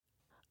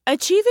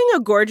Achieving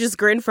a gorgeous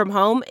grin from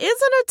home isn't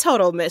a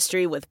total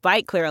mystery with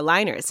Byte Clear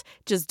aligners.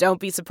 Just don't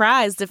be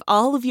surprised if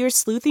all of your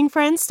sleuthing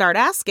friends start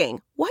asking,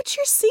 "What's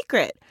your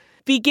secret?"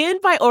 Begin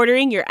by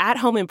ordering your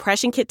at-home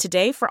impression kit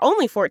today for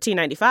only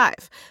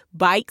 $14.95.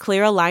 Byte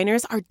Clear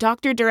aligners are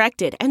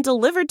doctor-directed and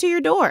delivered to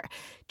your door.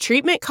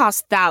 Treatment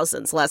costs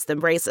thousands less than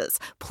braces.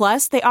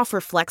 Plus, they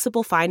offer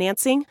flexible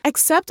financing,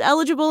 accept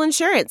eligible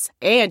insurance,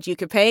 and you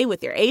can pay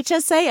with your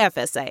HSA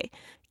FSA.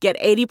 Get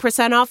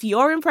 80% off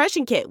your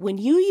impression kit when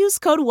you use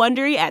code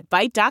WONDERY at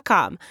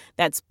Byte.com.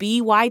 That's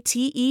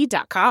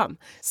BYTE.com.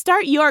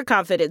 Start your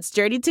confidence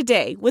journey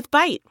today with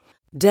Byte.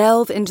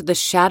 Delve into the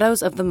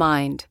shadows of the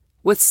mind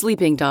with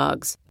Sleeping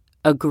Dogs,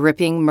 a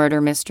gripping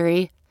murder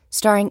mystery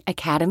starring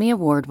Academy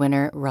Award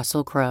winner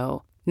Russell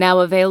Crowe.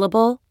 Now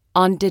available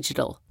on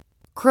digital.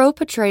 Crowe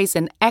portrays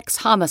an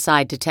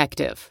ex-homicide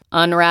detective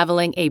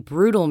unraveling a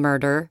brutal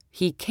murder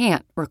he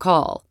can't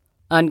recall.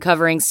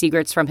 Uncovering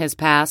secrets from his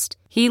past,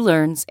 he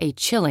learns a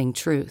chilling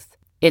truth.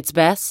 It's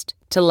best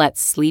to let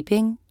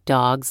sleeping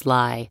dogs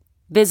lie.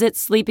 Visit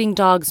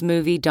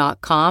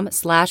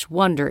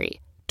sleepingdogsmovie.com/Wondery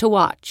to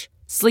watch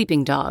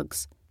Sleeping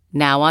Dogs,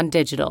 now on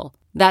digital.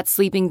 That's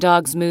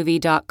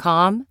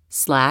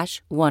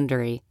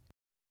sleepingdogsmovie.com/Wondery.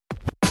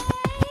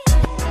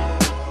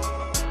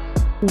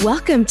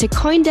 Welcome to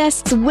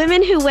CoinDesk's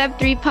Women Who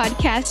Web3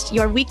 podcast,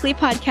 your weekly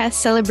podcast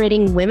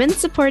celebrating women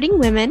supporting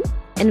women,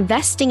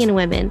 investing in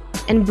women,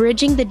 and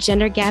bridging the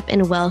gender gap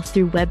in wealth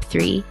through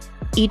Web3.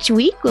 Each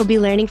week, we'll be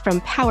learning from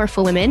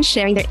powerful women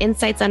sharing their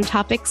insights on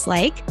topics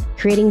like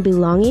creating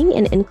belonging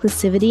and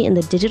inclusivity in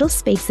the digital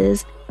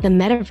spaces, the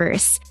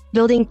metaverse,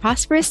 building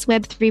prosperous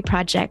Web3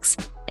 projects,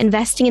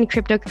 investing in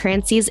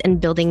cryptocurrencies, and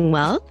building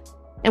wealth.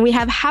 And we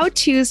have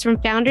how-tos from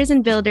founders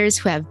and builders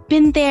who have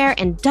been there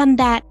and done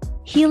that,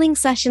 healing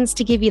sessions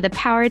to give you the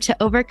power to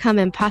overcome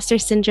imposter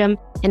syndrome,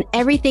 and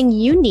everything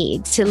you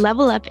need to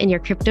level up in your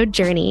crypto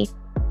journey.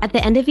 At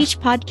the end of each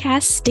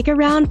podcast, stick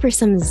around for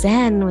some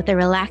Zen with a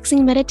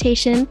relaxing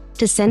meditation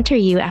to center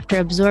you after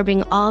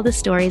absorbing all the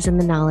stories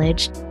and the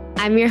knowledge.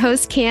 I'm your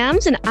host,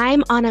 Cams, and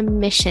I'm on a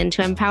mission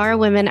to empower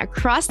women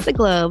across the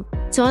globe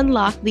to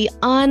unlock the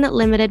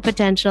unlimited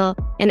potential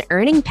and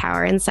earning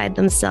power inside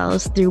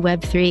themselves through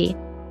Web3.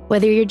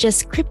 Whether you're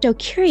just crypto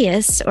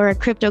curious or a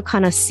crypto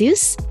connoisseur,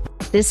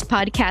 this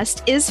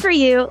podcast is for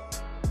you.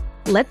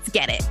 Let's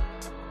get it.